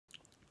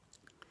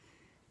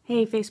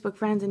Hey, Facebook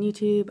friends and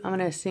YouTube, I'm going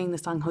to sing the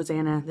song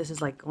Hosanna. This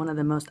is like one of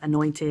the most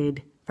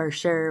anointed, for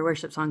sure,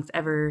 worship songs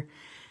ever.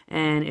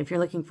 And if you're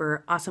looking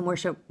for awesome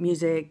worship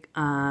music,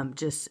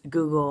 just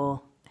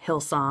Google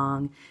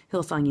Hillsong,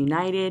 Hillsong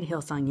United,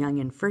 Hillsong Young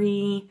and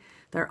Free.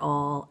 They're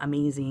all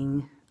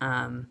amazing.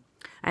 I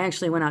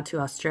actually went out to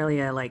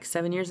Australia like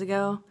 7 years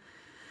ago,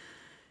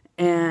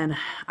 and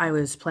I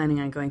was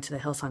planning on going to the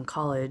Hillsong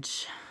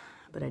College,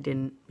 but I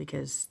didn't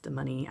because the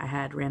money I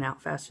had ran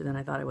out faster than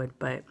I thought it would.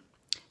 But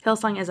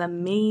Hillsong is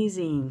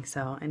amazing.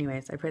 So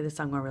anyways, I pray this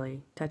song will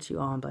really touch you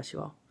all and bless you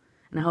all.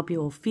 And I hope you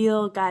will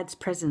feel God's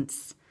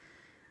presence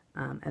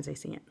as I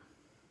sing it.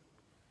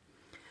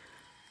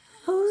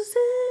 Hosanna,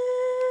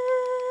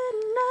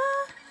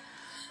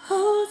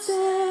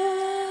 Hosanna,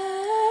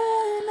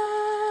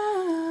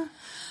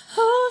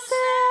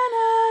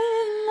 Hosanna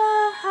in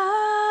the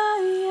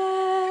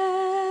highest.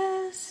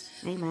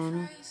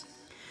 Amen.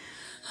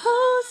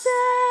 Hosanna,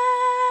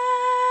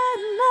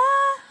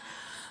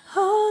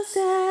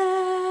 Hosanna,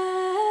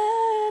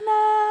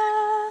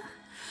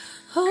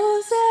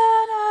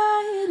 Hosanna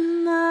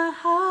in the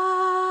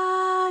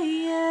highest.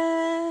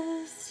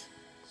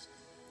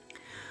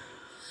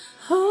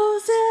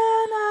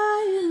 Hosanna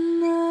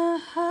in the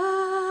highest.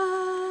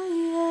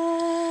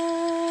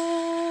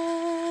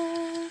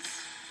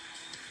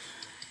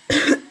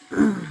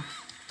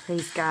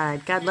 Praise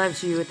God. God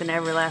loves you with an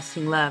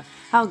everlasting love.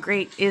 How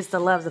great is the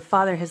love the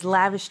Father has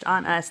lavished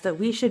on us that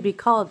we should be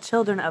called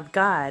children of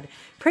God.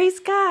 Praise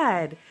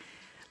God.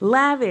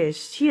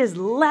 Lavished. He has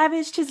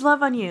lavished his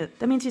love on you.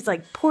 That means he's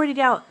like poured it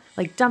out,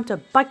 like dumped a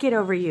bucket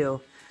over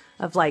you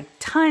of like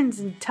tons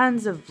and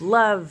tons of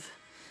love.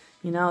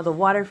 You know, the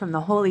water from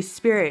the Holy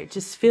Spirit.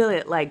 Just feel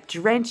it like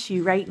drench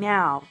you right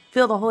now.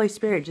 Feel the Holy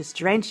Spirit just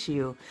drench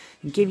you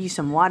and give you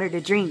some water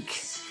to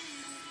drink.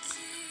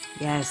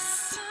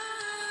 Yes.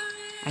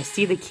 I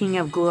see the King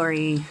of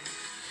Glory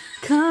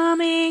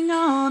coming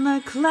on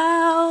the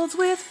clouds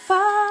with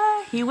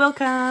fire. He will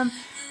come.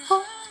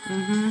 Oh,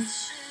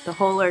 The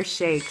whole earth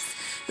shakes.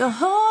 The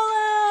whole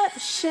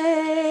earth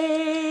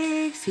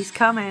shakes. He's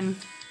coming.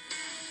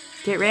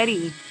 Get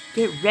ready.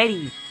 Get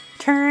ready.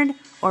 Turn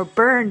or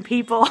burn,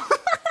 people.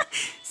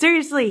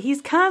 Seriously,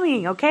 he's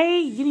coming, okay?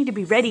 You need to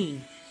be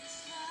ready.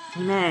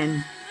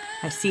 Amen.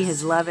 I see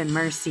his love and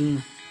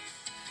mercy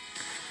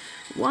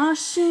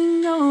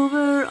washing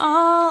over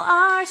all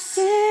our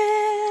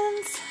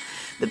sins.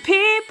 The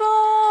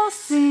people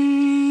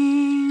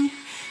sing.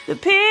 The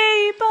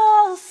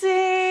people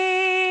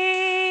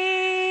sing.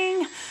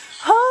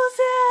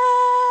 Hosanna,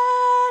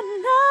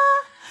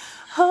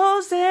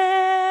 Hosanna,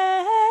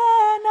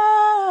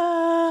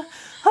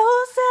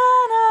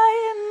 Hosanna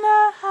in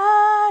the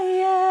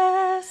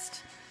highest.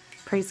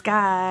 Praise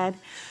God.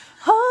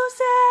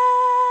 Hosanna,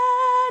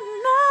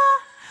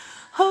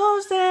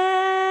 Hosanna,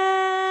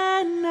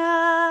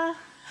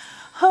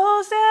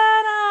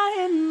 Hosanna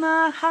in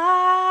the highest.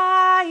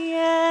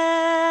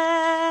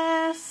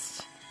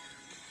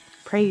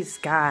 Praise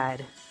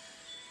God.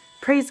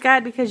 Praise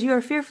God because you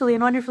are fearfully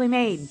and wonderfully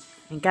made.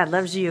 And God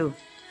loves you.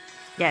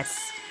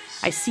 Yes.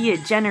 I see a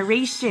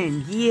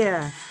generation,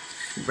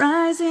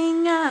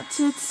 rising up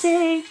to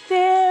take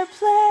their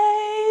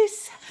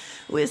place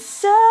with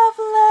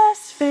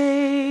selfless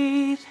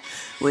faith,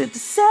 with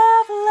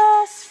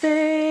selfless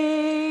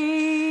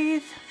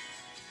faith.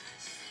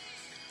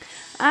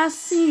 I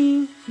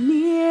see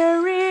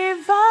near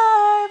revival.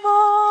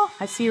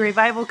 I see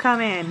revival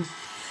coming.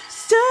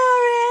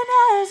 Stirring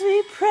as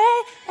we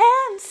pray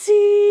and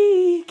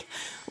seek.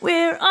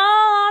 We're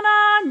on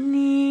our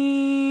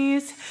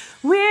knees.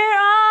 We're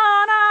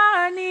on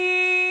our knees.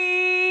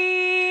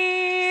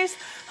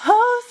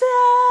 Hosanna,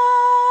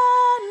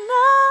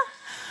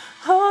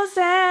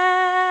 Hosanna,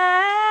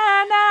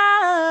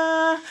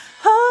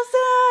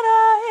 Hosanna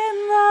in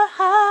the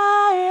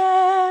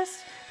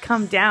highest.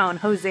 Come down,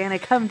 Hosanna,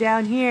 come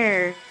down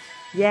here.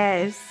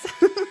 Yes.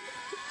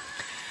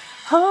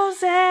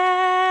 Hosanna,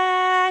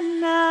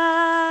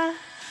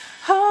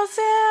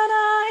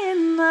 Hosanna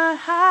in the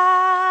highest.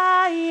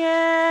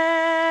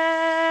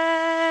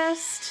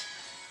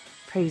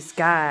 Praise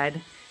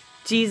God.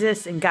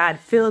 Jesus and God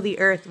fill the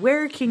earth.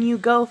 Where can you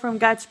go from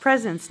God's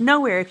presence?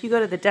 Nowhere. If you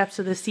go to the depths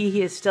of the sea,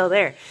 he is still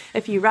there.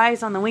 If you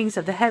rise on the wings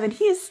of the heaven,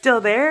 he is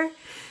still there.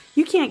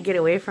 You can't get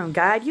away from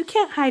God. You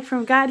can't hide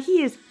from God.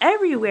 He is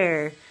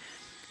everywhere.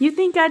 You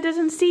think God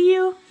doesn't see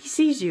you? He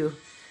sees you.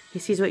 He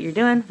sees what you're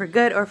doing for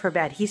good or for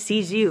bad. He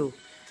sees you.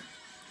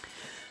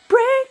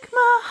 Break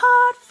my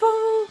heart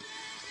full.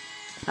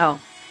 Oh,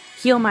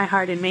 heal my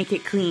heart and make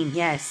it clean.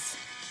 Yes.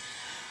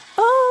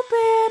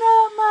 Open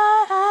up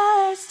my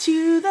eyes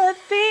to the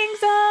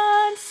things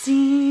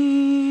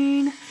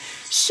unseen.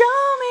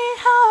 Show me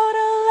how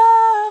to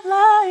love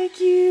like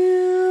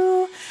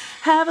you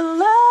have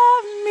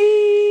loved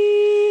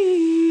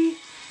me.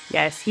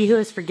 Yes, he who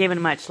is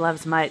forgiven much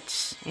loves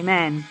much.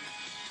 Amen.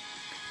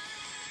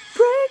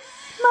 Break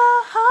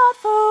my heart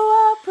for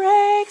what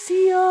breaks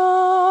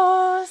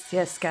yours.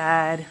 Yes,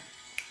 God.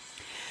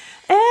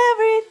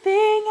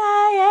 Everything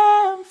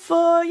I am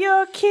for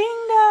your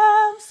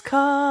kingdom's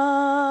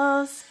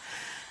cause.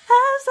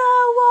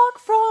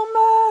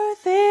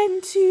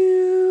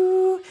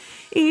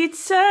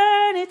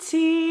 eternity.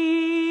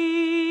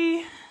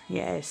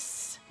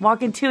 Yes.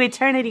 Walk into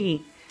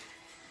eternity.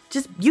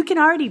 You can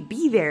already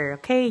be there,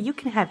 okay? You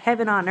can have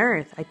heaven on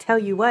earth. I tell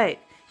you what,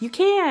 you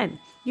can.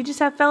 You just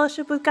have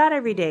fellowship with God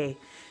every day.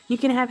 You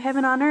can have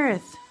heaven on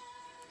earth.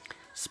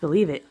 Just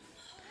believe it.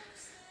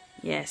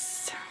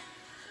 Yes.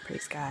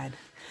 Praise God.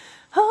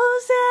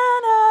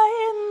 Hosanna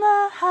in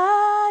the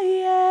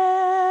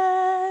highest.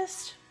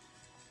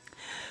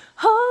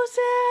 Hosanna,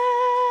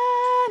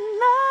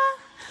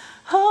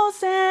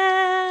 Hosanna,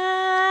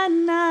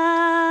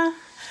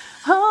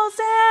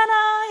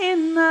 Hosanna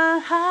in the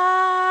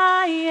highest.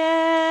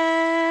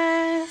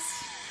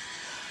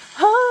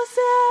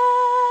 Hosanna,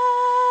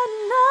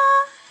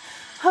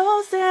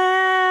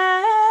 Hosanna,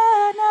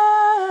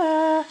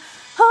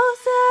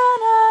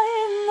 Hosanna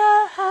in the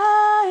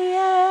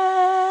highest.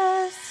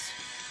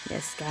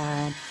 Yes,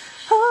 God.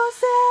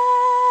 Hosanna,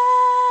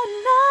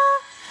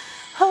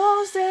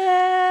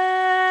 Hosanna,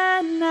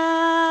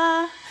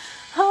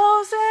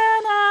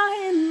 Hosanna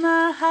in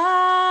the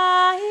highest.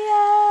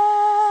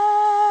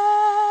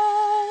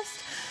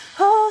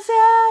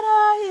 Hosanna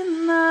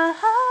in the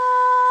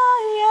highest.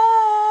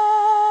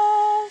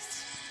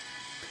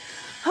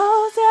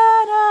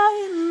 Hosanna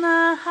in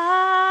the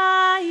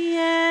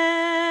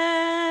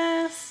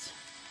highest.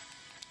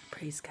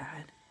 Praise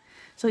God.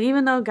 So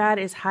even though God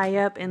is high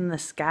up in the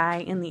sky,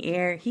 in the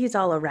air, He's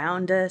all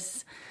around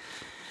us.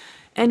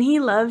 And He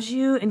loves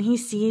you, and He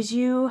sees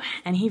you,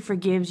 and He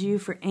forgives you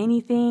for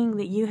anything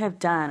that you have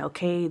done,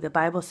 okay? The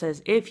Bible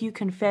says, if you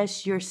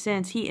confess your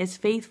sins, He is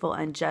faithful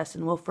and just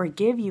and will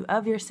forgive you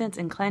of your sins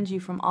and cleanse you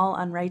from all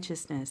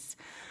unrighteousness.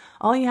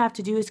 All you have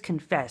to do is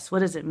confess. What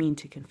does it mean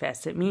to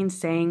confess? It means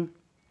saying,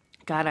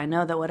 God, I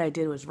know that what I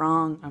did was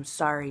wrong. I'm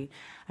sorry.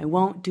 I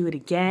won't do it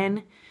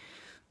again.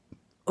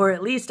 Or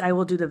at least I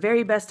will do the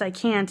very best I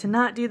can to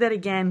not do that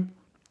again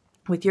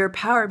with your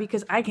power,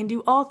 because I can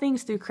do all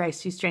things through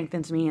Christ who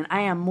strengthens me, and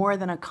I am more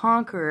than a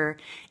conqueror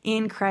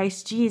in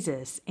Christ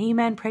Jesus.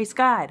 Amen. Praise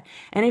God.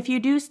 And if you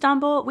do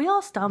stumble, we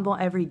all stumble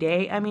every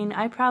day. I mean,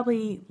 I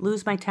probably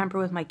lose my temper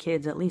with my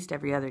kids at least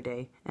every other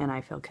day, and I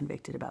feel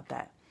convicted about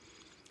that.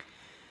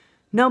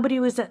 Nobody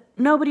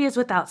is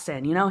without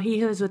sin. You know, he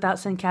who is without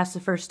sin casts the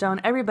first stone.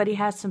 Everybody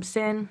has some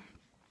sin.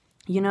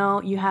 You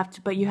know, you have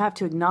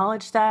to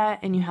acknowledge that,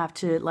 and you have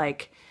to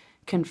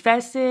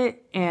confess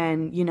it,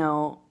 and,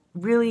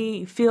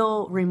 really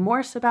feel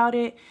remorse about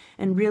it,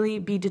 and really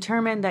be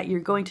determined that you're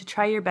going to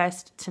try your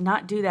best to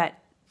not do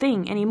that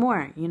thing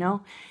anymore.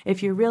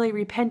 If you're really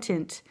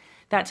repentant,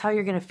 that's how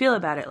you're going to feel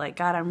about it. Like,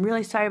 God, I'm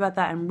really sorry about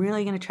that. I'm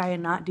really going to try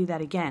and not do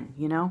that again,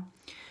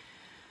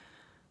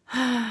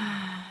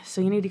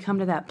 So you need to come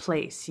to that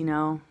place,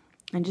 and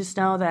just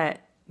know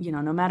that,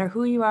 no matter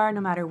who you are,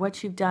 no matter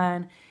what you've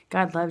done,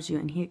 God loves you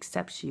and He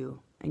accepts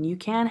you. And you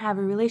can have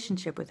a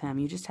relationship with Him.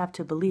 You just have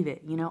to believe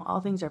it. All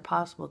things are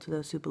possible to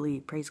those who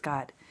believe. Praise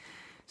God.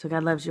 So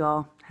God loves you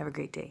all. Have a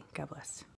great day. God bless.